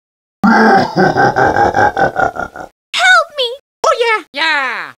Help me! Oh yeah!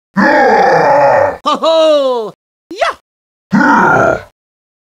 Yeah! Ho ho! Yeah!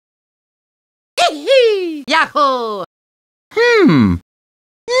 Hee Yahoo!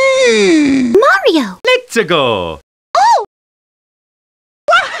 Mario! Let's go! Oh!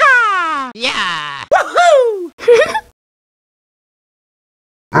 Waha! Yeah! Woohoo!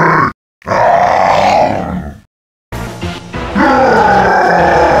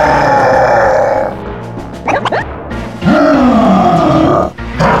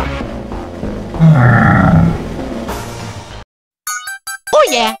 Oh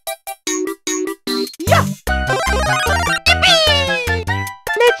yeah! Yeah! Yippee!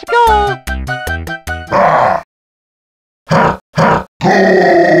 Let's go!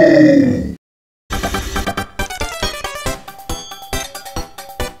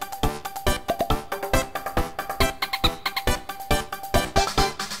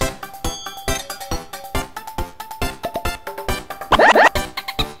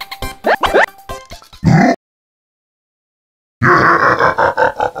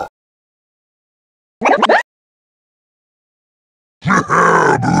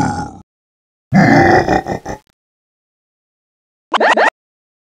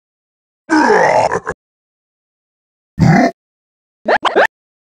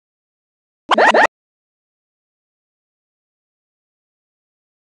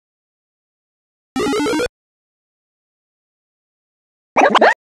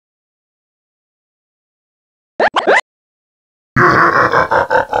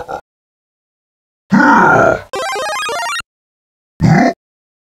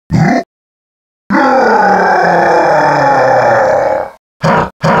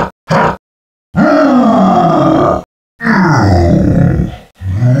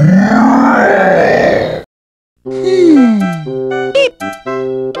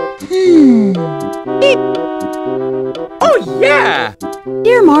 Oh yeah!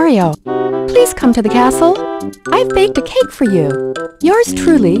 Dear Mario, please come to the castle. I've baked a cake for you. Yours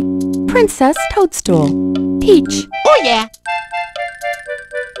truly, Princess Toadstool. Peach. Oh yeah!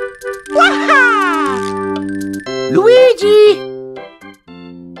 Waha! Luigi!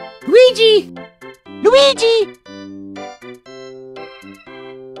 Luigi! Luigi!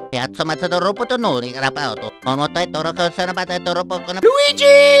 Piazza Matador Potonori, Rapato. Ono Toro Cosana Patatoro Pocona.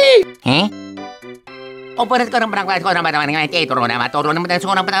 Luigi! Eh? Oh, pwede ko naman ko naman ito na maturo naman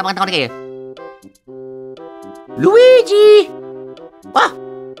tayo na patapang kayo. Luigi! Ah!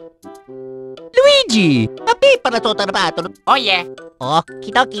 Luigi! Tapi para tota na pato. Oh yeah! Oh,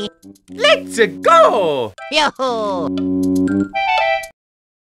 kitoki. Let's go! Yahoo!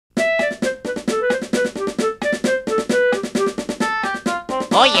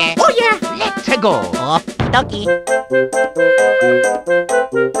 Oh yeah! Oh yeah! Let's go! Oh, kitoki.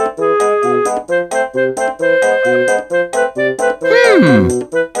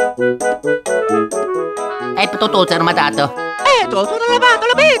 Ay, patutulsa naman dato. Eto, sono lavato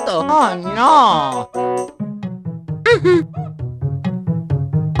l'abito. Oh no!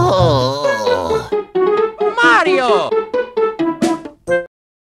 Oh! Mario!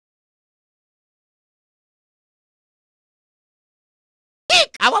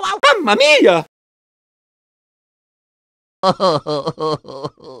 Mamma mia!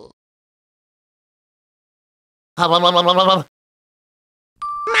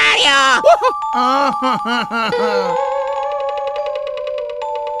 Mario!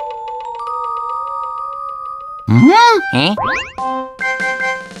 Eh?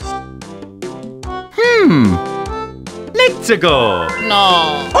 Let's go!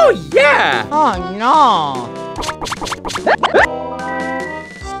 No! Oh yeah! Oh no!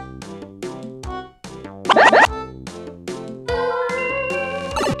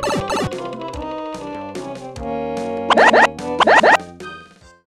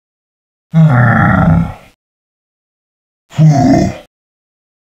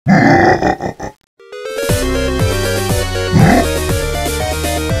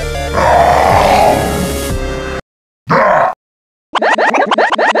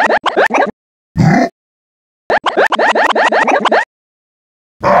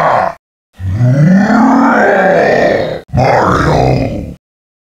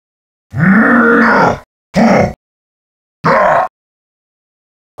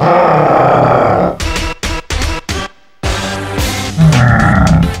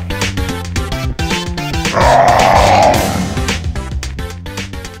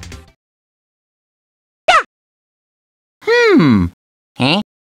 Eh?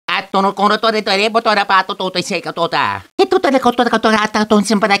 At tunod kong roto rito, boto na pato tutoy sa ikatota. Ito na koto na koto rata ton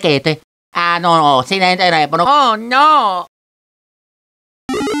simpanakete. Ano, sinente na, oh no!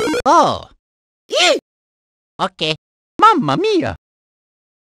 Oh, Eh, ok. Mamma mia!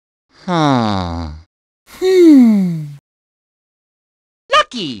 Hmm.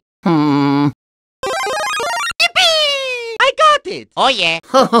 Lucky! Hmm. I got it! Oh yeah.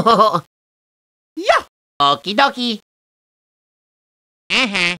 Yeah! Okie dokie.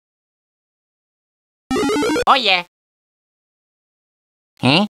 Uh-huh. Oh yeah.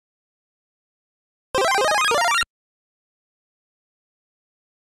 Eh?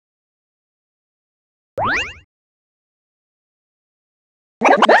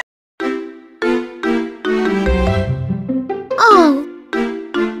 Oh.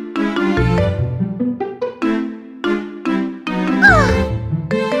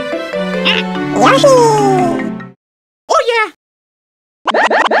 Oh yeah.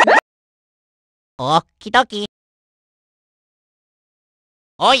 Okie dokie.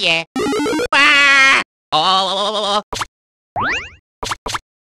 Oh yeah. Ah! Oh.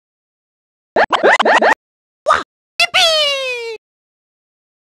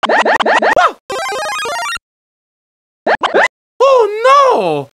 Oh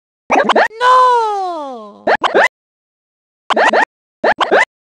no! No!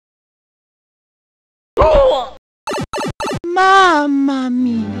 Mamma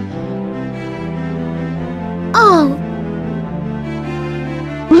mia! Oh.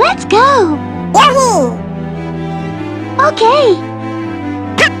 Let's go. Yahoo! Okay.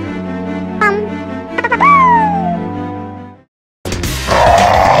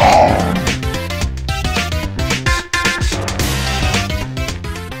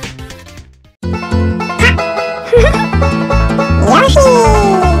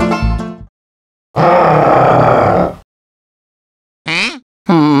 Huh?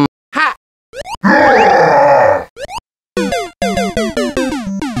 Hmm. Ha!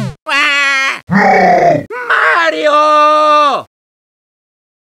 Ah! Mario!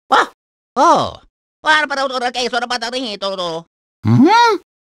 Oh. Para para utora kayo sa patang ito. Hmm?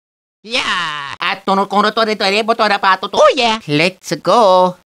 Yeah. At tunod kong rotori-tori, botora pato to. Oh yeah. Let's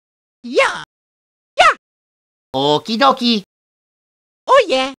go. Yeah. Okie dokie. Oh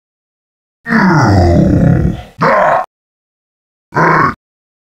yeah.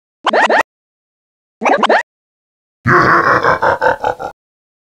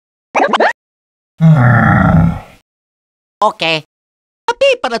 Okay. Tapi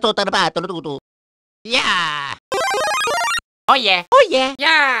para tutor pa tutu. Yeah. Oh yeah. Oh yeah.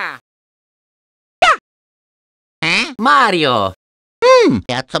 Yeah. Huh? Mario.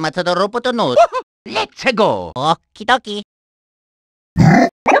 At sa matadoro po tunod. Let's go! Okie dokie.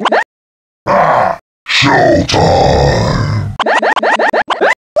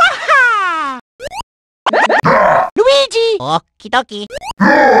 Luigi! Okie dokie.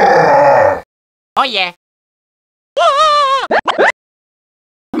 Oh yeah.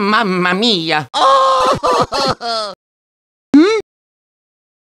 Mamma mia. Oh!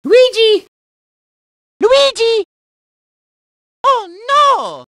 Luigi! Luigi! Oh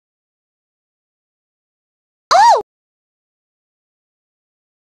no!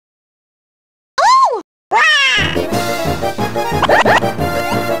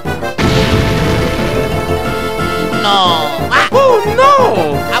 No. Ah! Oh no!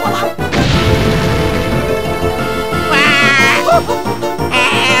 Aw, aw, aw. Ah!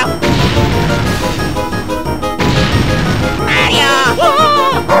 Help! Mario!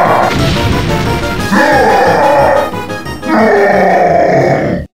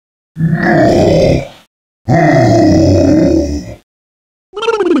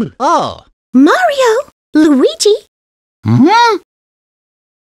 Oh. Mario? Luigi? Hmm?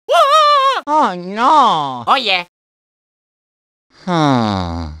 Oh no. Oh yeah.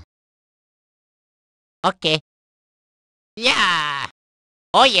 Okay. Yeah.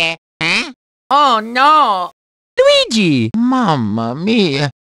 Oh yeah. Huh? Oh no. Luigi! Mamma mia!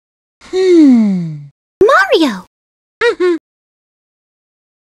 Mario?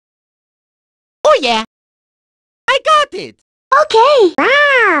 Oh yeah! I got it! Okay.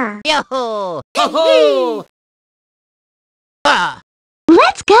 Yo-ho! Oh. Ah!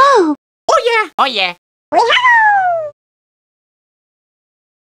 Let's go. Oh yeah. Oh yeah.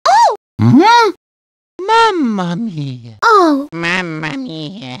 Oh. Hmm? Mamma mia! Oh. Mamma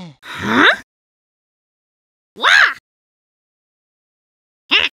mia! Huh? Wah!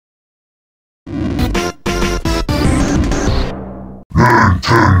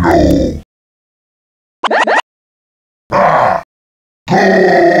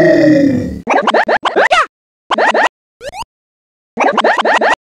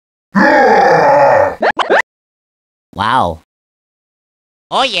 Wow!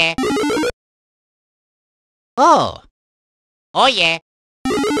 Oh yeah! Oh! Oh yeah!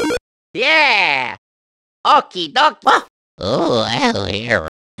 Yeah! Okie dokie. Oh, here.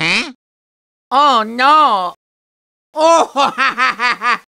 Huh? Oh no! Oh, ha ha ha ha!